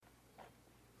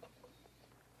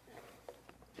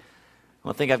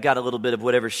Well, I think I've got a little bit of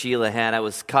whatever Sheila had. I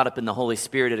was caught up in the Holy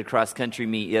Spirit at a cross-country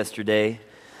meet yesterday,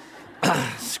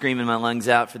 screaming my lungs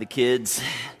out for the kids.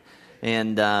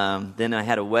 And then I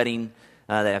had a wedding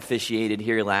that I officiated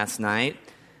here last night.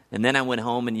 And then I went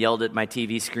home and yelled at my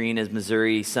TV screen as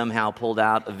Missouri somehow pulled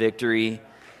out a victory.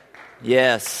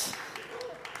 Yes.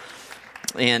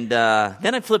 And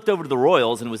then I flipped over to the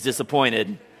Royals and was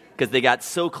disappointed because they got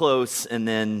so close and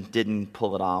then didn't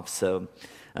pull it off. So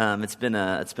it's been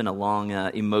a long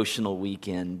emotional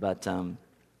weekend. But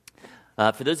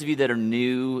for those of you that are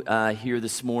new here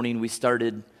this morning, we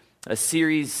started a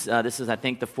series. This is, I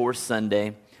think, the fourth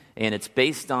Sunday, and it's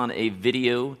based on a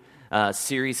video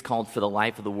series called "For the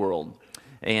Life of the World."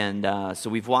 And so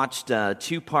we've watched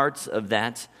 2 parts of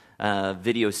that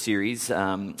video series,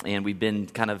 and we've been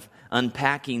kind of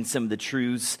unpacking some of the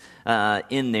truths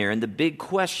in there. And the big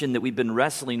question that we've been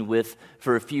wrestling with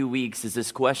for a few weeks is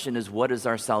this question is, what is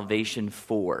our salvation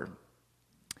for?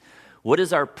 What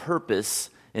is our purpose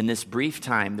in this brief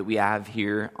time that we have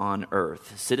here on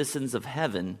earth? Citizens of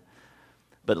heaven,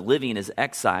 but living as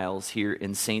exiles here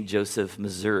in St. Joseph,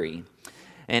 Missouri.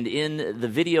 And in the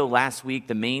video last week,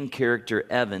 the main character,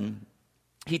 Evan,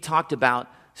 he talked about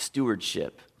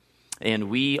stewardship.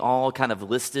 And we all kind of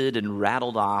listed and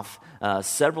rattled off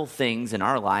several things in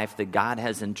our life that God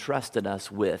has entrusted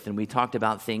us with. And we talked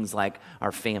about things like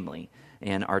our family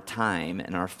and our time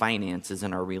and our finances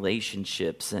and our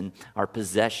relationships and our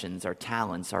possessions, our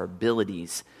talents, our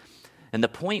abilities. And the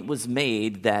point was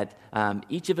made that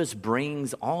each of us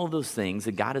brings all of those things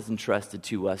that God has entrusted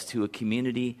to us to a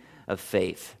community of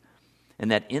faith.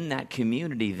 And that in that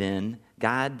community then,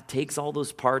 God takes all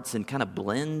those parts and kind of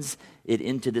blends it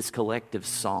into this collective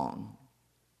song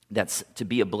that's to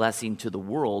be a blessing to the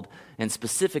world and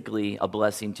specifically a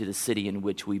blessing to the city in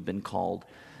which we've been called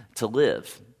to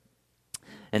live.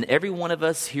 And every one of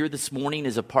us here this morning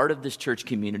is a part of this church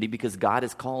community because God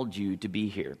has called you to be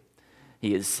here.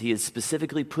 He has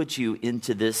specifically put you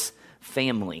into this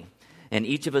family. And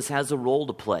each of us has a role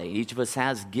to play. Each of us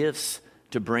has gifts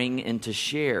to bring and to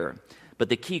share. But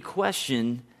the key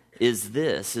question is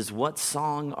this, is what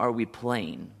song are we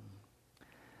playing?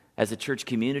 As a church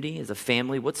community, as a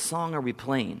family, what song are we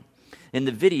playing? In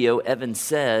the video, Evan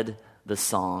said the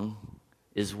song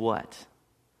is what?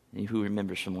 And who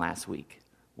remembers from last week?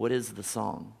 What is the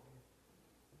song?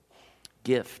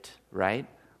 Gift, right?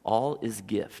 All is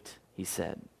gift, he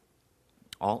said.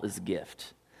 All is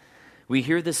gift. We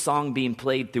hear this song being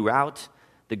played throughout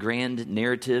the grand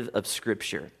narrative of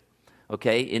Scripture.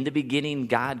 Okay, in the beginning,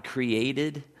 God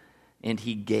created and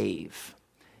he gave.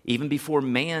 Even before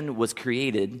man was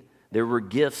created, there were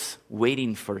gifts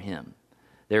waiting for him.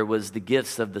 There was the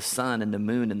gifts of the sun and the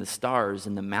moon and the stars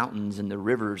and the mountains and the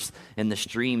rivers and the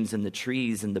streams and the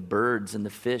trees and the birds and the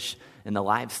fish and the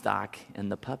livestock and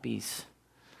the puppies.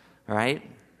 All right?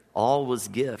 All was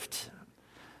gift,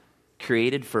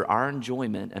 created for our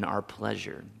enjoyment and our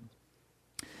pleasure.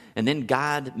 And then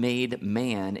God made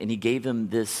man, and he gave him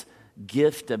this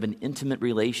gift of an intimate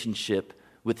relationship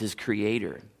with his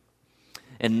Creator.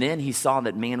 And then he saw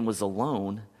that man was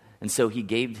alone, and so he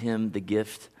gave him the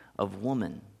gift of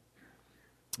woman.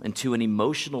 And to an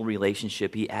emotional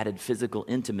relationship, he added physical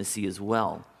intimacy as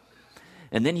well.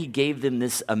 And then he gave them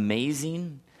this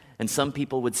amazing, and some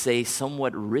people would say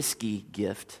somewhat risky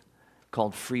gift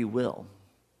called free will,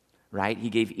 right? He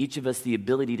gave each of us the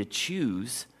ability to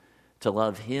choose to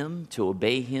love him, to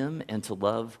obey him, and to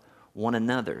love one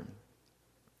another.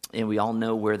 And we all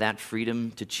know where that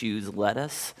freedom to choose led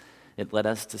us. It led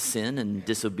us to sin and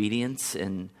disobedience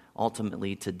and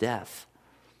ultimately to death.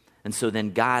 And so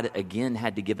then God again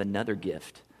had to give another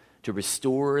gift to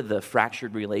restore the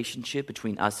fractured relationship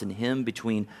between us and him,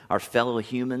 between our fellow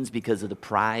humans because of the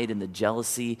pride and the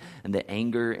jealousy and the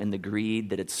anger and the greed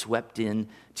that had swept in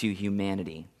to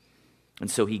humanity. And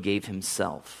so he gave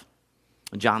himself.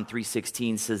 John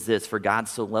 3:16 says this, "For God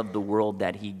so loved the world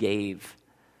that he gave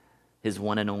his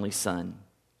one and only Son,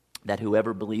 that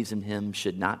whoever believes in him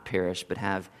should not perish but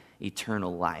have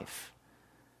eternal life."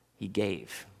 He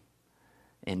gave.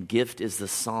 And gift is the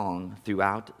song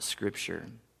throughout Scripture.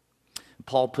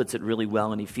 Paul puts it really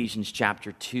well in Ephesians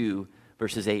chapter 2,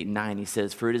 verses 8 and 9. He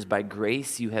says, "For it is by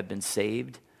grace you have been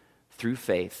saved through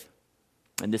faith,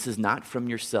 and this is not from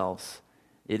yourselves.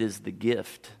 It is the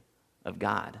gift of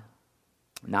God,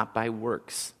 not by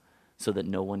works, so that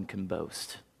no one can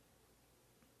boast."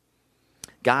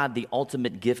 God, the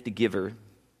ultimate gift giver,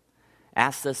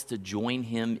 asks us to join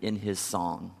him in his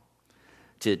song,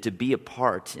 to be a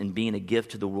part in being a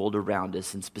gift to the world around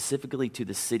us, and specifically to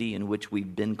the city in which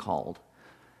we've been called.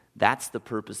 That's the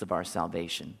purpose of our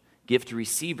salvation. Gift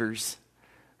receivers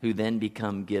who then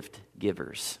become gift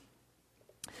givers.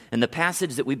 And the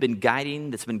passage that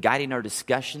that's been guiding our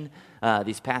discussion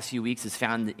these past few weeks is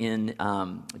found in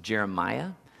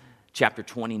Jeremiah chapter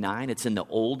 29. It's in the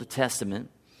Old Testament.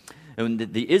 And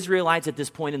the Israelites at this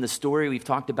point in the story we've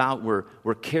talked about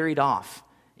were carried off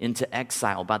into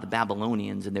exile by the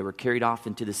Babylonians, and they were carried off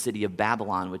into the city of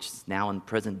Babylon, which is now in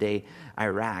present-day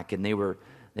Iraq. And they were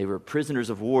prisoners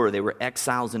of war. They were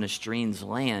exiles in a strange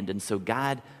land. And so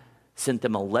God sent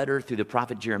them a letter through the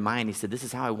prophet Jeremiah, and he said, this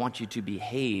is how I want you to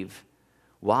behave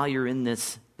while you're in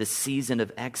this season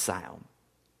of exile.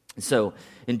 And so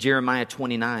in Jeremiah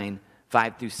 29,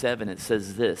 5 through 7, it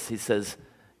says this. He says,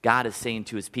 God is saying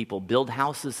to his people, build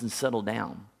houses and settle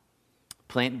down.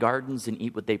 Plant gardens and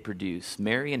eat what they produce.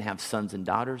 Marry and have sons and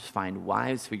daughters. Find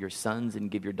wives for your sons and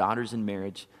give your daughters in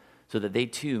marriage so that they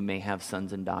too may have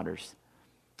sons and daughters.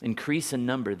 Increase in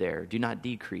number there. Do not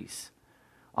decrease.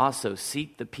 Also,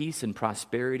 seek the peace and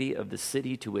prosperity of the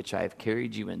city to which I have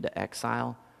carried you into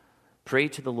exile. Pray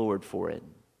to the Lord for it,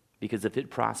 because if it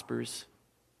prospers,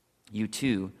 you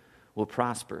too will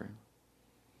prosper.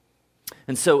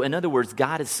 And so, in other words,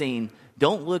 God is saying,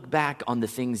 don't look back on the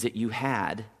things that you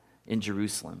had in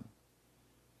Jerusalem.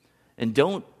 And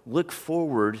don't look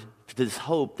forward to this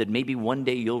hope that maybe one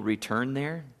day you'll return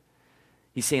there.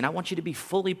 He's saying, I want you to be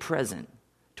fully present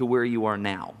to where you are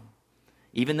now.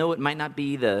 Even though it might not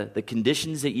be the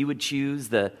conditions that you would choose,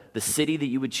 the city that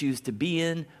you would choose to be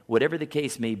in, whatever the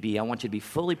case may be, I want you to be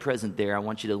fully present there. I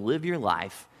want you to live your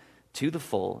life to the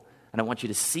full. And I want you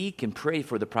to seek and pray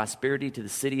for the prosperity to the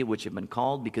city of which you've been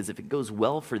called, because if it goes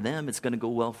well for them, it's going to go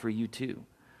well for you too.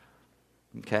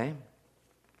 Okay?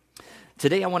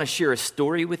 Today I want to share a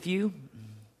story with you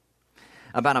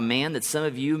about a man that some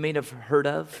of you may have heard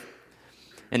of.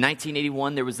 In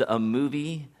 1981, there was a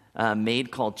movie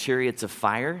made called Chariots of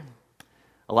Fire.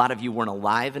 A lot of you weren't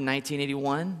alive in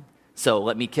 1981, so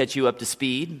let me catch you up to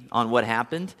speed on what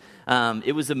happened.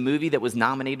 It was a movie that was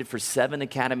nominated for 7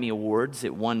 Academy Awards.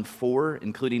 It won 4,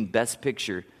 including Best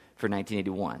Picture for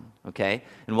 1981, okay?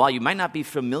 And while you might not be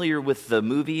familiar with the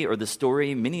movie or the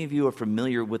story, many of you are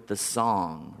familiar with the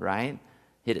song, right?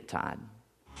 Hit it, Todd.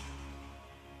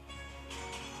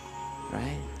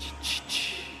 Right?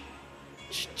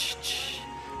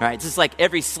 All right, it's just like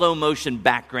every slow motion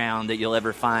background that you'll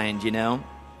ever find, you know?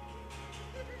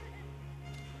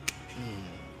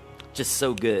 Just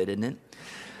so good, isn't it?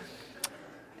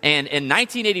 And in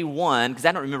 1981, because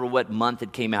I don't remember what month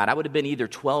it came out, I would have been either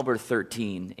 12 or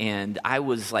 13, and I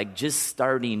was like just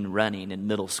starting running in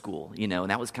middle school, you know,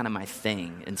 and that was kind of my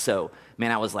thing. And so,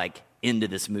 man, I was like into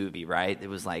this movie, right? It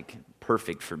was like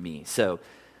perfect for me. So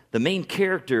the main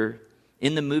character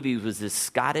in the movie was this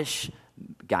Scottish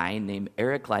guy named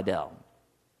Eric Liddell.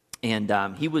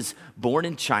 And he was born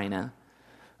in China.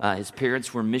 His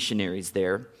parents were missionaries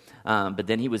there. But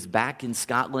then he was back in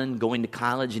Scotland going to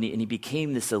college, and he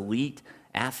became this elite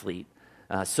athlete,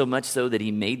 so much so that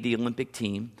he made the Olympic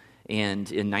team. And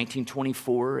in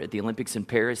 1924, at the Olympics in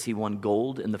Paris, he won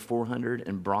gold in the 400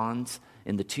 and bronze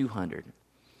in the 200.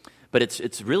 But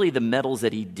it's really the medals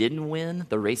that he didn't win,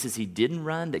 the races he didn't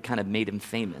run, that kind of made him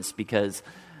famous, because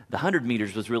the 100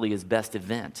 meters was really his best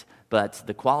event. But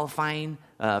the qualifying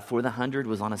for the 100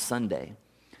 was on a Sunday.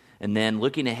 And then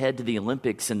looking ahead to the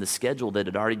Olympics and the schedule that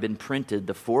had already been printed,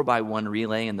 the 4x1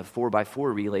 relay and the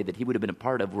 4x4 relay that he would have been a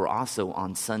part of were also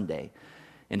on Sunday.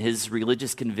 And his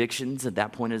religious convictions at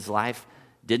that point in his life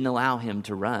didn't allow him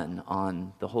to run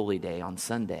on the holy day, on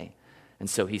Sunday. And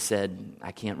so he said,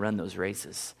 I can't run those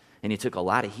races. And he took a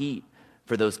lot of heat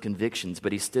for those convictions,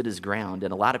 but he stood his ground.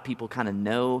 And a lot of people kind of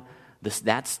know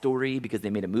that story because they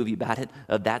made a movie about it,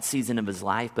 of that season of his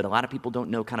life, but a lot of people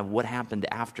don't know kind of what happened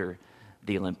after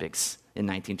the Olympics in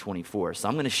 1924. So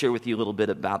I'm going to share with you a little bit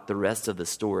about the rest of the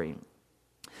story.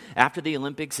 After the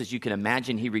Olympics, as you can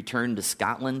imagine, he returned to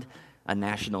Scotland, a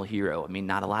national hero. I mean,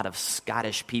 not a lot of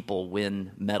Scottish people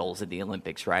win medals at the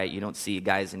Olympics, right? You don't see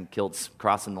guys in kilts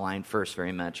crossing the line first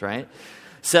very much, right?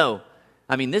 So,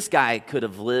 I mean, this guy could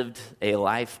have lived a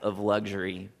life of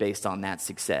luxury based on that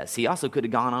success. He also could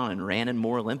have gone on and ran in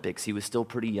more Olympics. He was still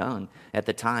pretty young at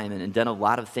the time and done a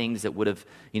lot of things that would have,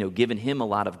 given him a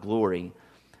lot of glory.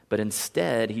 But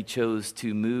instead, he chose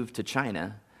to move to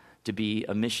China to be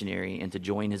a missionary and to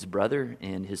join his brother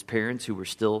and his parents, who were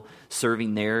still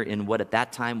serving there in what at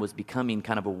that time was becoming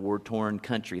kind of a war-torn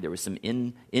country. There was some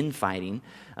infighting,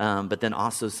 but then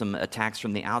also some attacks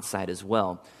from the outside as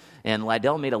well. And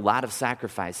Liddell made a lot of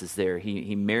sacrifices there.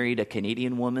 He married a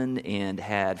Canadian woman and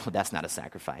had, well, that's not a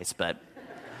sacrifice, but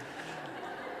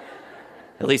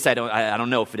at least I don't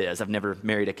know if it is. I've never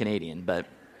married a Canadian, but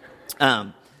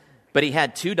he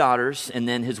had 2 daughters, and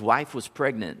then his wife was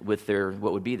pregnant with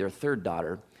what would be their 3rd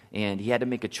daughter. and he had to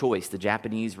make a choice. The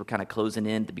Japanese were kind of closing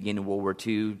in at the beginning of World War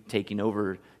II, taking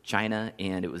over China,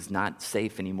 and it was not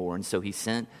safe anymore. And so he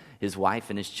sent his wife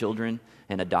and his children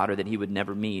and a daughter that he would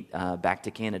never meet back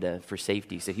to Canada for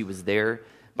safety. So he was there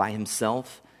by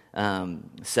himself,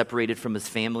 separated from his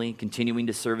family, continuing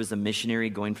to serve as a missionary,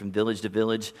 going from village to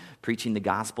village, preaching the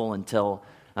gospel until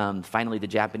finally the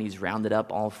Japanese rounded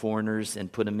up all foreigners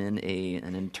and put them in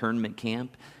an internment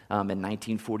camp in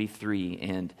 1943.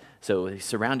 And so he's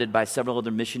surrounded by several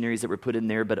other missionaries that were put in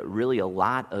there, but really a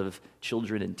lot of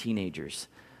children and teenagers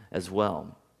as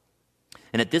well.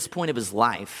 And at this point of his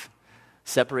life,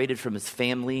 separated from his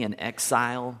family in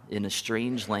exile in a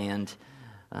strange land,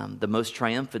 the most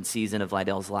triumphant season of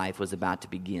Lidell's life was about to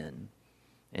begin.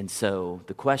 And so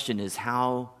the question is,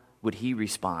 how would he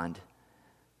respond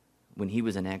when he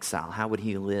was in exile? How would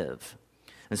he live?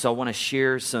 And so I want to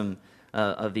share some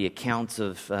of the accounts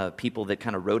of people that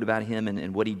kind of wrote about him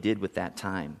and what he did with that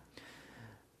time.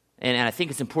 And I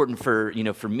think it's important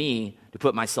for me to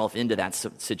put myself into that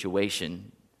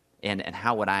situation and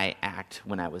how would I act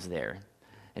when I was there.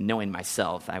 And knowing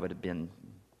myself, I would have been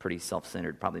pretty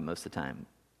self-centered probably most of the time.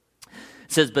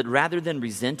 It says, but rather than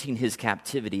resenting his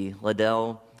captivity,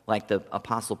 Liddell, like the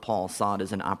Apostle Paul, saw it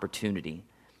as an opportunity.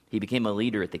 He became a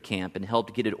leader at the camp and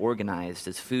helped get it organized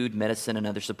as food, medicine, and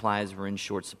other supplies were in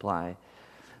short supply.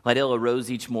 Liddell arose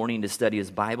each morning to study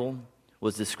his Bible,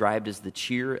 was described as the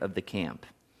cheer of the camp.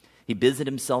 He busied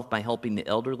himself by helping the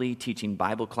elderly, teaching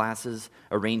Bible classes,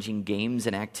 arranging games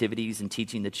and activities, and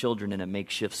teaching the children in a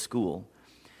makeshift school.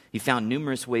 He found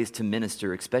numerous ways to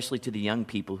minister, especially to the young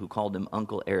people who called him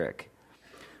Uncle Eric.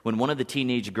 When one of the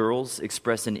teenage girls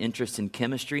expressed an interest in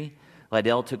chemistry,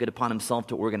 Liddell took it upon himself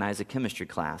to organize a chemistry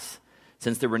class.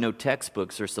 Since there were no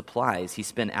textbooks or supplies, he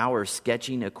spent hours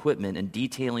sketching equipment and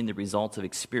detailing the results of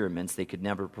experiments they could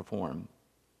never perform.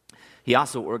 He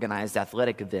also organized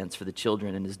athletic events for the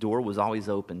children, and his door was always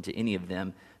open to any of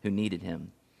them who needed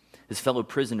him. His fellow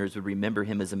prisoners would remember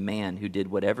him as a man who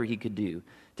did whatever he could do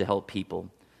to help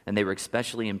people, and they were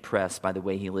especially impressed by the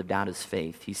way he lived out his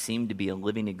faith. He seemed to be a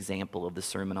living example of the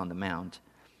Sermon on the Mount.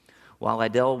 While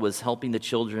Liddell was helping the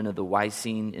children of the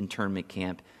Wycene internment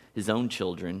camp, his own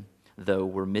children, though,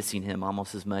 were missing him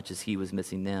almost as much as he was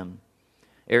missing them.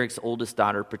 Eric's oldest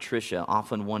daughter, Patricia,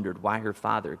 often wondered why her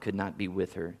father could not be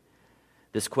with her.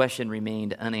 This question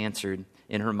remained unanswered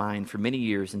in her mind for many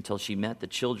years until she met the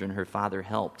children her father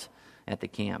helped at the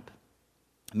camp.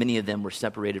 Many of them were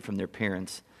separated from their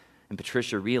parents, and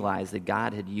Patricia realized that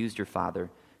God had used her father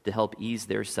to help ease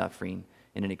their suffering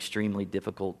in an extremely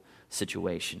difficult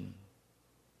situation.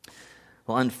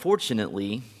 Well,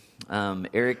 unfortunately,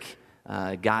 Eric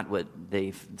got what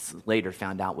they later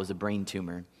found out was a brain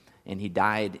tumor, and he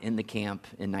died in the camp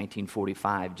in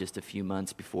 1945, just a few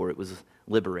months before it was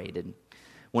liberated.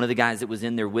 One of the guys that was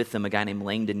in there with him, a guy named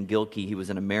Langdon Gilkey, he was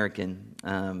an American,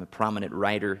 a prominent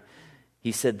writer.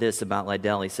 He said this about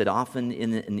Liddell. He said, often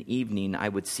in an evening, I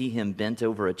would see him bent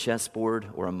over a chessboard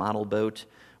or a model boat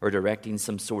or directing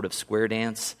some sort of square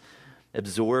dance,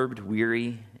 absorbed,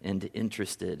 weary, and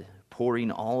interested, pouring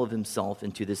all of himself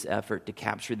into this effort to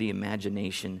capture the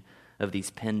imagination of these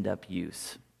penned-up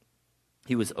youths.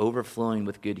 He was overflowing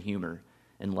with good humor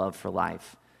and love for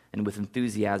life, and with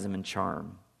enthusiasm and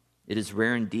charm. It is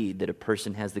rare indeed that a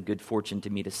person has the good fortune to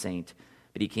meet a saint,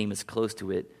 but he came as close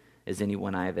to it as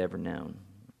anyone I have ever known.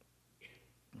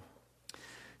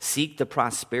 Seek the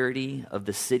prosperity of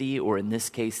the city, or in this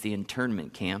case, the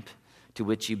internment camp to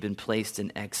which you've been placed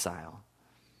in exile.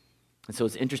 And so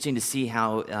it's interesting to see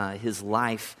how his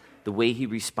life, the way he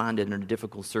responded under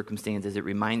difficult circumstances, it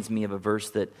reminds me of a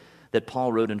verse that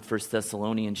Paul wrote in 1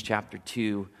 Thessalonians chapter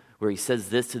 2, where he says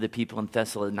this to the people in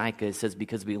Thessalonica. It says,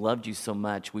 because we loved you so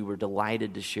much, we were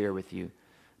delighted to share with you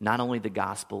not only the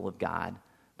gospel of God,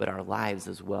 but our lives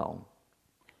as well.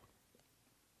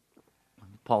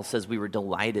 Paul says we were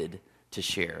delighted to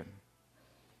share.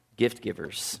 Gift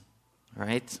givers, all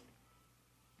right?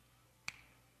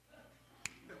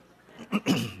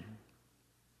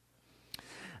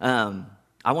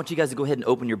 I want you guys to go ahead and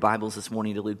open your Bibles this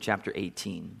morning to Luke chapter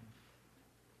 18.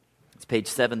 It's page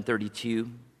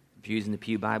 732, if you're using the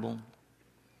Pew Bible.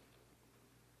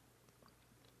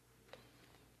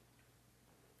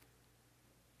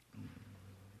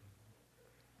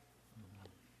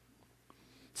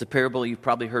 It's a parable you've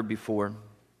probably heard before.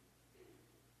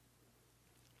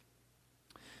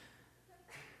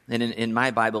 And in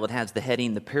my Bible, it has the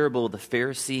heading, The Parable of the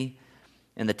Pharisee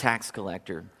and the Tax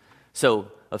Collector.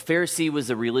 So a Pharisee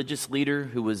was a religious leader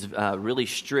who was really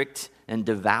strict and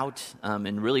devout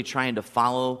and really trying to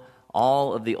follow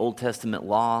all of the Old Testament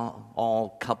law, all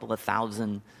couple of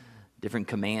thousand different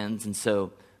commands. And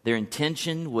so Their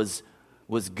intention was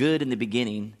good in the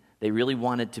beginning. They really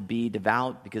wanted to be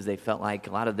devout because they felt like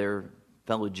a lot of their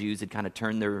fellow Jews had kind of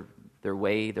turned their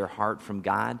way, their heart from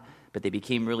God, but they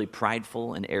became really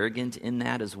prideful and arrogant in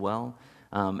that as well.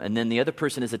 And then the other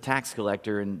person is a tax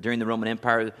collector, and during the Roman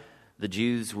Empire, the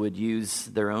Jews would use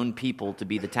their own people to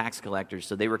be the tax collectors.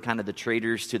 So they were kind of the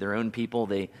traitors to their own people.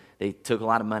 They took a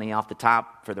lot of money off the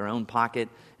top for their own pocket,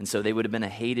 and so they would have been a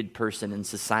hated person in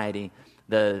society.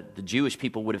 The Jewish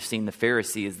people would have seen the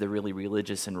Pharisee as the really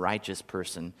religious and righteous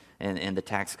person, and the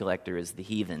tax collector as the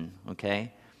heathen,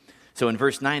 okay? So in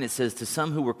verse 9 it says, "To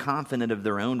some who were confident of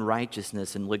their own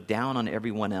righteousness and looked down on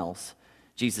everyone else,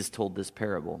 Jesus told this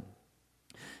parable.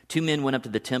 2 men went up to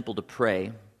the temple to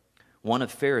pray, one a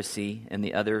Pharisee and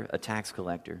the other a tax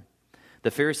collector.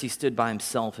 The Pharisee stood by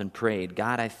himself and prayed,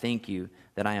 'God, I thank you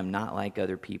that I am not like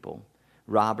other people,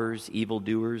 robbers,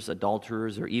 evildoers,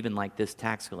 adulterers, or even like this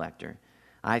tax collector.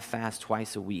 I fast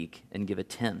twice a week and give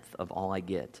 1/10 of all I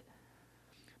get.'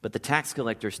 But the tax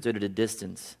collector stood at a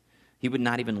distance. He would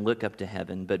not even look up to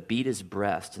heaven, but beat his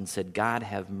breast and said, 'God,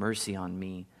 have mercy on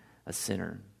me, a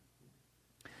sinner.'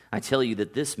 I tell you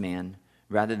that this man,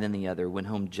 rather than the other, went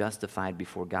home justified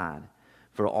before God.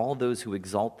 For all those who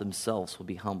exalt themselves will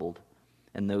be humbled,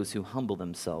 and those who humble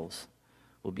themselves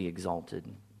will be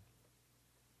exalted."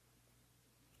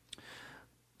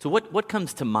 So what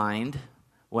comes to mind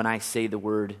when I say the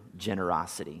word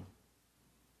generosity?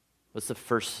 What's the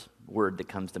first word that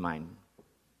comes to mind?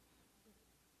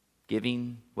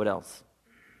 Giving. What else?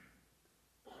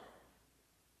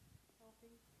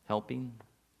 Helping.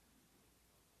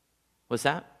 What's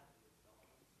that?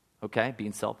 Okay,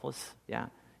 being selfless. Yeah.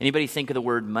 Anybody think of the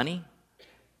word money?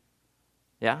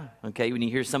 Yeah. Okay. When you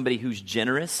hear somebody who's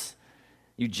generous,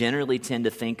 you generally tend to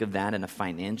think of that in a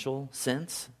financial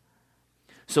sense.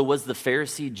 So was the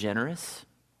Pharisee generous?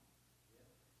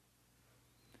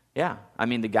 Yeah. I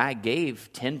mean, the guy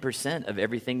gave 10% of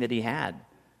everything that he had.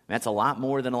 That's a lot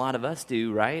more than a lot of us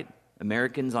do, right?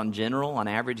 Americans on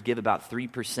average, give about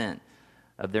 3%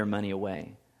 of their money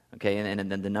away. Okay,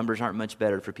 and the numbers aren't much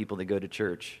better for people that go to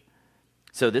church.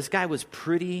 So this guy was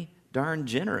pretty darn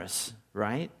generous,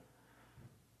 right?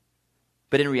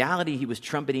 But in reality, he was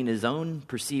trumpeting his own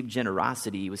perceived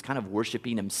generosity. He was kind of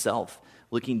worshiping himself,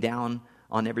 looking down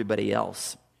on everybody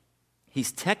else.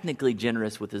 He's technically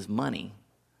generous with his money,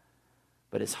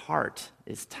 but his heart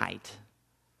is tight,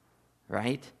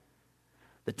 right?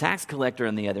 The tax collector,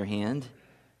 on the other hand,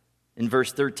 in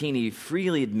verse 13, he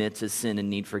freely admits his sin and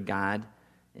need for God,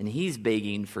 and he's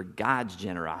begging for God's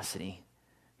generosity.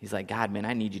 He's like, "God, man,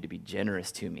 I need you to be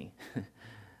generous to me.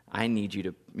 I need you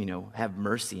to, have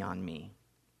mercy on me."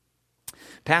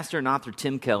 Pastor and author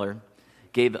Tim Keller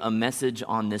gave a message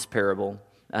on this parable,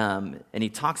 and he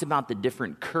talks about the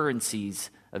different currencies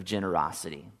of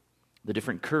generosity. The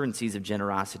different currencies of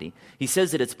generosity. He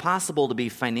says that it's possible to be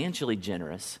financially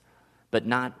generous, but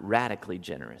not radically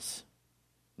generous.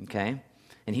 Okay?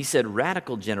 And he said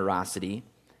radical generosity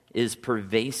is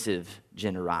pervasive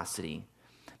generosity.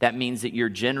 That means that you're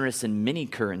generous in many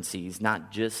currencies,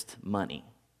 not just money.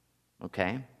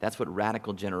 Okay? That's what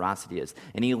radical generosity is.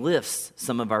 And he lists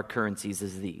some of our currencies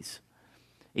as these: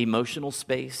 emotional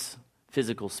space,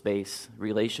 physical space,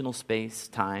 relational space,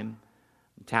 time,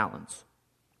 and talents.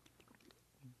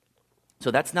 So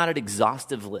that's not an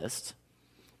exhaustive list,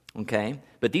 okay?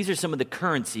 But these are some of the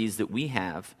currencies that we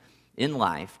have in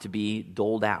life to be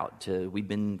doled out. We've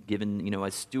been given,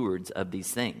 as stewards of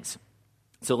these things.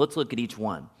 So let's look at each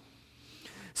one.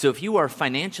 So if you are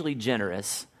financially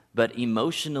generous but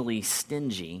emotionally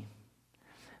stingy,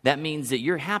 that means that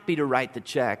you're happy to write the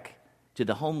check to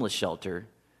the homeless shelter,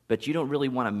 but you don't really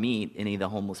want to meet any of the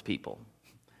homeless people.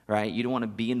 Right? You don't want to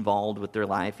be involved with their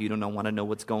life. You don't want to know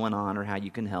what's going on or how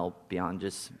you can help beyond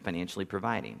just financially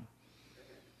providing.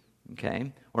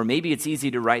 Okay? Or maybe it's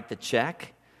easy to write the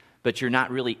check, but you're not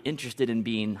really interested in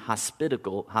being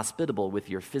hospitable with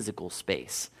your physical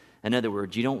space. In other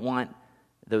words, you don't want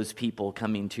those people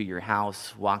coming to your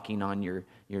house, walking on your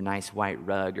nice white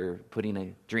rug, or putting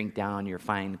a drink down on your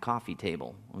fine coffee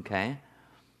table. Okay?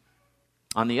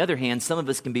 On the other hand, some of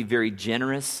us can be very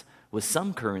generous with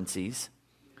some currencies,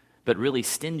 but really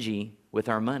stingy with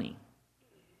our money.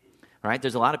 Right?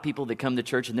 There's a lot of people that come to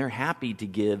church and they're happy to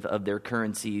give of their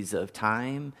currencies of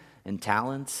time and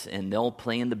talents, and they'll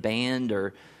play in the band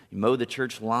or mow the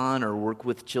church lawn or work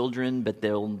with children, but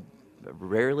they'll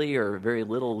rarely or very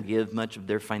little give much of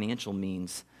their financial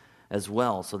means as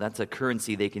well. So that's a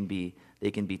currency they can be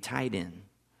tied in.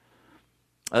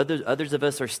 Others of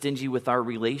us are stingy with our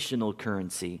relational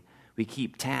currency. We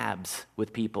keep tabs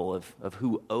with people of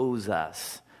who owes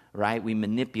us. Right? We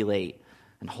manipulate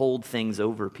and hold things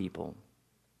over people.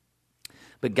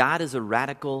 But God is a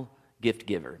radical gift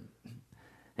giver,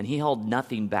 and he held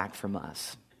nothing back from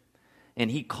us. And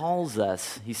he calls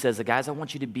us, he says, guys, I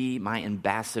want you to be my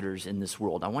ambassadors in this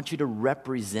world. I want you to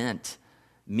represent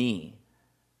me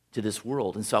to this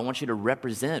world. And so I want you to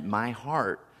represent my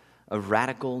heart of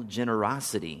radical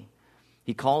generosity.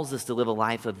 He calls us to live a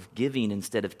life of giving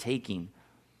instead of taking,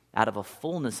 out of a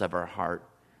fullness of our heart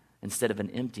instead of an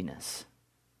emptiness.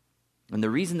 And the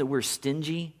reason that we're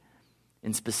stingy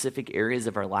in specific areas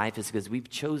of our life is because we've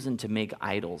chosen to make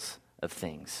idols of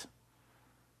things.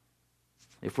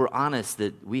 If we're honest,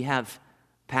 that we have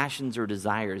passions or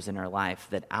desires in our life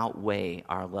that outweigh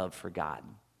our love for God.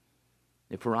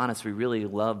 If we're honest, we really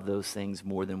love those things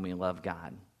more than we love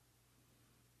God.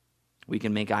 We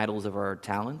can make idols of our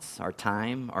talents, our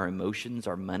time, our emotions,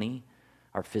 our money,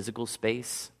 our physical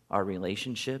space, our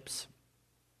relationships.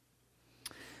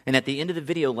 And at the end of the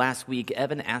video last week,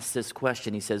 Evan asked this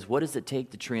question. He says, what does it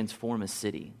take to transform a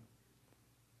city?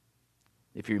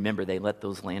 If you remember, they let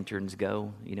those lanterns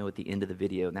go, at the end of the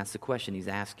video. And that's the question he's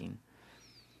asking.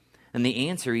 And the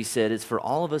answer, he said, is for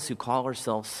all of us who call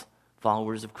ourselves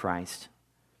followers of Christ,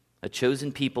 a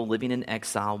chosen people living in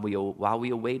exile while we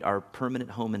await our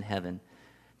permanent home in heaven,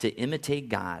 to imitate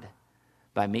God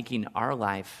by making our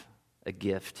life a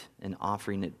gift and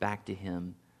offering it back to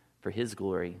him for his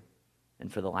glory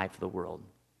and for the life of the world.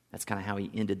 That's kind of how he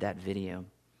ended that video.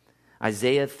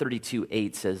 Isaiah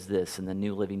 32:8 says this in the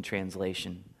New Living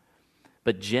Translation.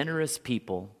 But generous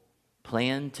people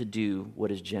plan to do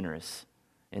what is generous,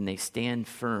 and they stand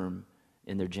firm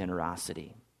in their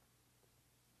generosity.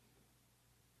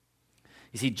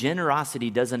 You see, generosity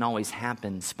doesn't always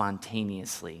happen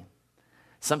spontaneously.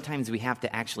 Sometimes we have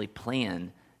to actually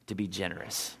plan to be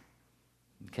generous.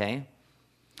 Okay?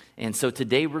 And so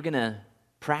today we're going to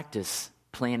practice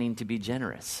planning to be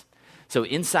generous. So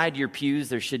inside your pews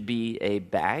there should be a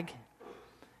bag,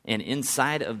 and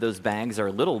inside of those bags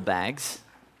are little bags,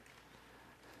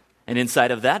 and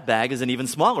inside of that bag is an even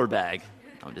smaller bag.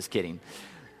 I'm just kidding.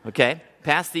 Okay?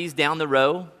 Pass these down the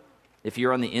row. If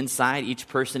you're on the inside, each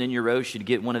person in your row should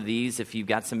get one of these. If you've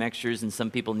got some extras and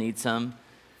some people need some,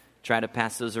 try to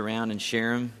pass those around and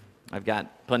share them. I've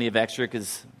got plenty of extra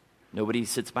because nobody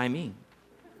sits by me.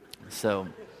 So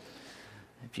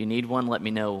if you need one, let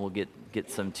me know. We'll get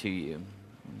some to you.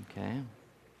 Okay?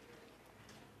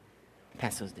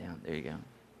 Pass those down. There you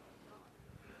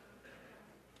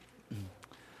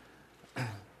go.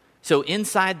 So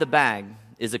inside the bag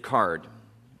is a card.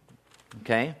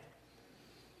 Okay?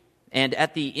 And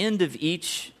at the end of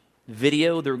each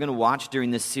video that we're going to watch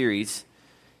during this series,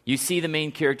 you see the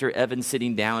main character, Evan,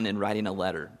 sitting down and writing a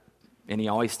letter. And he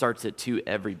always starts it to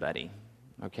everybody.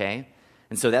 Okay?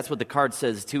 And so that's what the card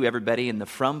says, to everybody. In the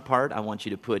from part, I want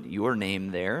you to put your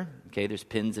name there. Okay? There's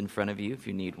pins in front of you if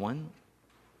you need one.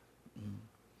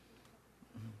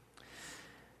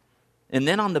 And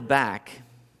then on the back,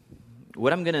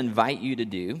 what I'm going to invite you to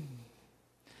do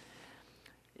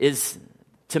is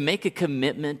to make a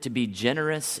commitment to be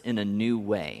generous in a new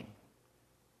way.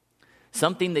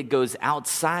 Something that goes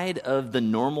outside of the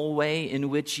normal way in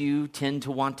which you tend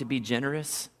to want to be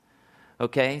generous.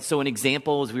 Okay? So an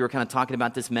example, as we were kind of talking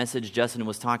about this message, Justin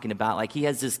was talking about, like he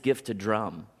has this gift to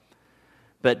drum.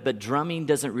 But drumming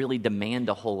doesn't really demand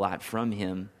a whole lot from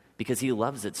him because he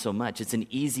loves it so much. It's an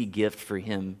easy gift for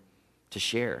him to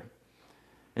share.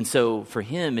 And so for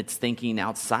him, it's thinking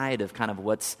outside of kind of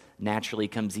what's naturally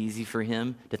comes easy for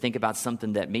him, to think about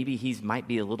something that maybe he might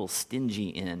be a little stingy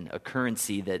in, a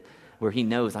currency that where he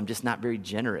knows I'm just not very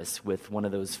generous with one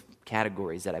of those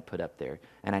categories that I put up there.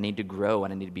 And I need to grow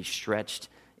and I need to be stretched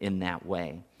in that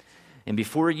way. And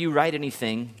before you write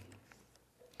anything,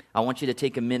 I want you to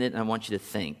take a minute and I want you to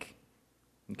think.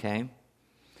 Okay?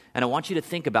 And I want you to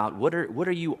think about what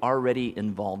are you already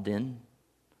involved in?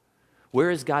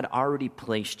 Where has God already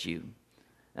placed you?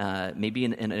 Maybe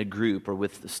in a group or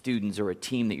with the students or a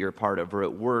team that you're a part of or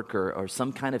at work or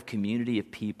some kind of community of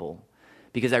people.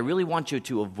 Because I really want you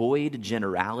to avoid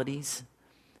generalities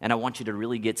and I want you to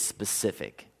really get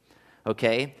specific.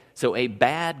 Okay? So a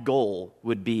bad goal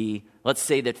would be, let's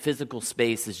say that physical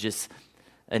space is just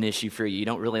an issue for you. You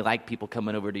don't really like people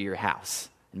coming over to your house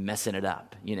and messing it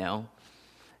up,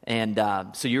 And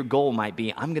so your goal might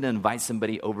be, I'm going to invite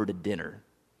somebody over to dinner.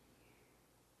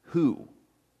 Who?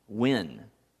 When?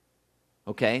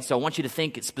 Okay, so I want you to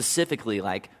think specifically,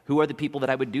 like, who are the people that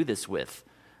I would do this with?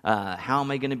 How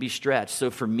am I going to be stretched? So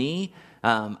for me,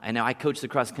 I know I coach the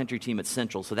cross-country team at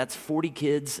Central, so that's 40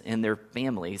 kids and their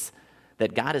families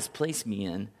that God has placed me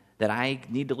in that I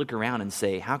need to look around and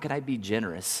say, how could I be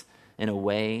generous in a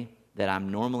way that I'm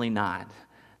normally not,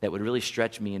 that would really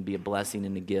stretch me and be a blessing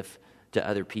and a gift to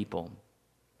other people?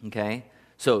 Okay?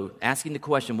 So asking the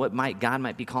question, what God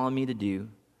might be calling me to do,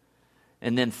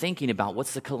 and then thinking about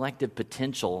what's the collective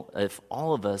potential if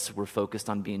all of us were focused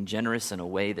on being generous in a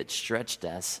way that stretched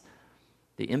us,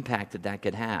 the impact that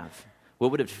could have. What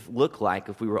would it look like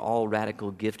if we were all radical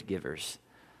gift givers?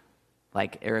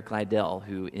 Like Eric Liddell,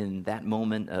 who in that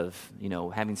moment of,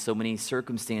 having so many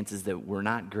circumstances that were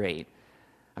not great,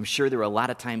 I'm sure there were a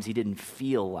lot of times he didn't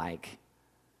feel like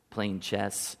playing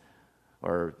chess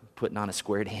or putting on a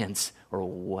square dance, or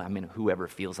whoever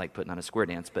feels like putting on a square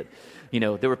dance. But,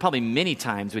 there were probably many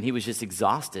times when he was just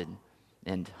exhausted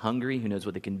and hungry, who knows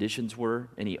what the conditions were,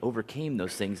 and he overcame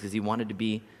those things because he wanted to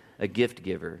be a gift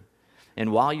giver.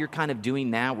 And while you're kind of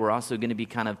doing that, we're also going to be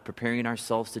kind of preparing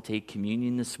ourselves to take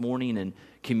communion this morning. And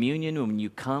communion, when you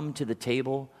come to the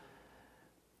table,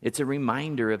 it's a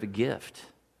reminder of a gift.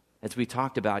 As we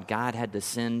talked about, God had to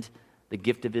send the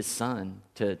gift of his son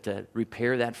to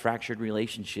repair that fractured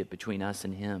relationship between us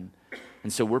and him.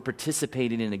 And so we're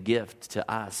participating in a gift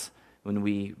to us when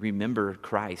we remember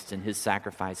Christ and his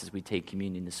sacrifice as we take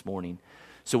communion this morning.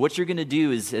 So what you're going to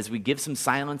do is, as we give some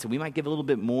silence, and we might give a little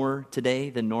bit more today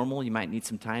than normal, you might need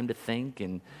some time to think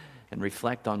and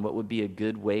reflect on what would be a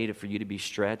good way for you to be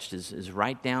stretched, is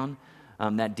write down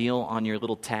that deal on your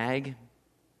little tag,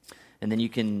 and then you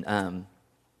can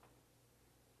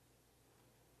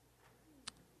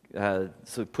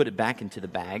so put it back into the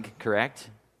bag, correct?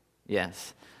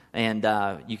 Yes. And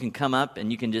you can come up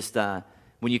and you can just,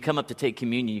 when you come up to take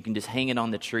communion, you can just hang it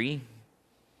on the tree.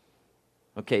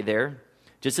 Okay, there.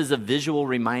 Just as a visual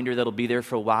reminder that'll be there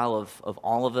for a while of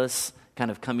all of us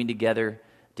kind of coming together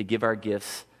to give our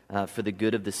gifts for the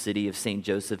good of the city of St.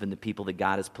 Joseph and the people that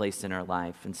God has placed in our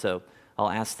life. And so I'll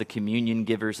ask the communion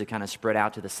givers to kind of spread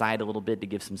out to the side a little bit to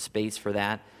give some space for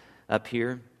that up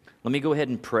here. Let me go ahead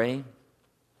and pray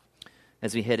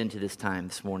as we head into this time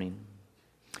this morning.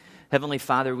 Heavenly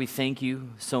Father, we thank you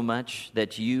so much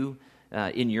that you,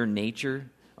 in your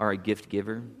nature, are a gift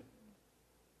giver.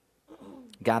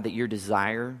 God, that your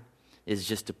desire is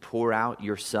just to pour out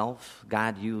yourself.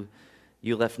 God, you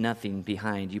left nothing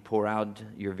behind. You pour out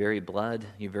your very blood,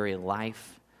 your very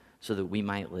life, so that we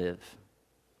might live.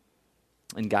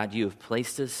 And God, you have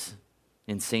placed us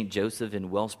in St. Joseph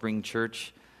in Wellspring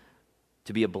Church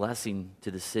to be a blessing to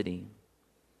the city.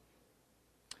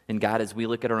 And God, as we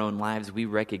look at our own lives, we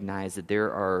recognize that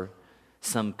there are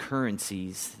some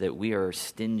currencies that we are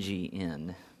stingy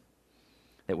in,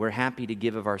 that we're happy to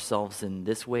give of ourselves in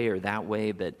this way or that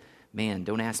way, but man,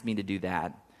 don't ask me to do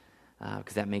that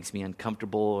because that makes me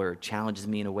uncomfortable or challenges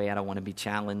me in a way I don't want to be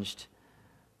challenged.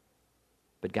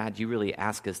 But God, you really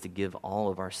ask us to give all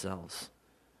of ourselves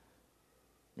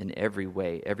in every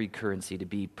way, every currency, to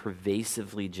be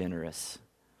pervasively generous.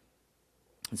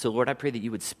 And so, Lord, I pray that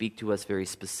you would speak to us very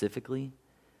specifically,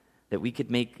 that we could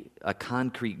make a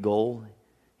concrete goal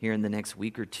here in the next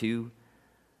week or two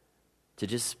to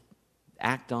just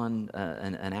act on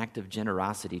an act of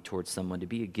generosity towards someone, to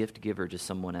be a gift giver to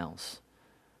someone else,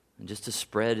 and just to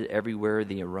spread everywhere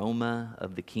the aroma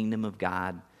of the kingdom of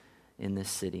God in this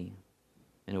city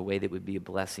in a way that would be a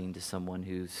blessing to someone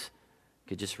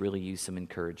could just really use some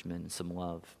encouragement and some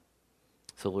love.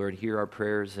 So, Lord, hear our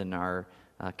prayers and our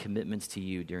commitments to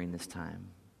you during this time.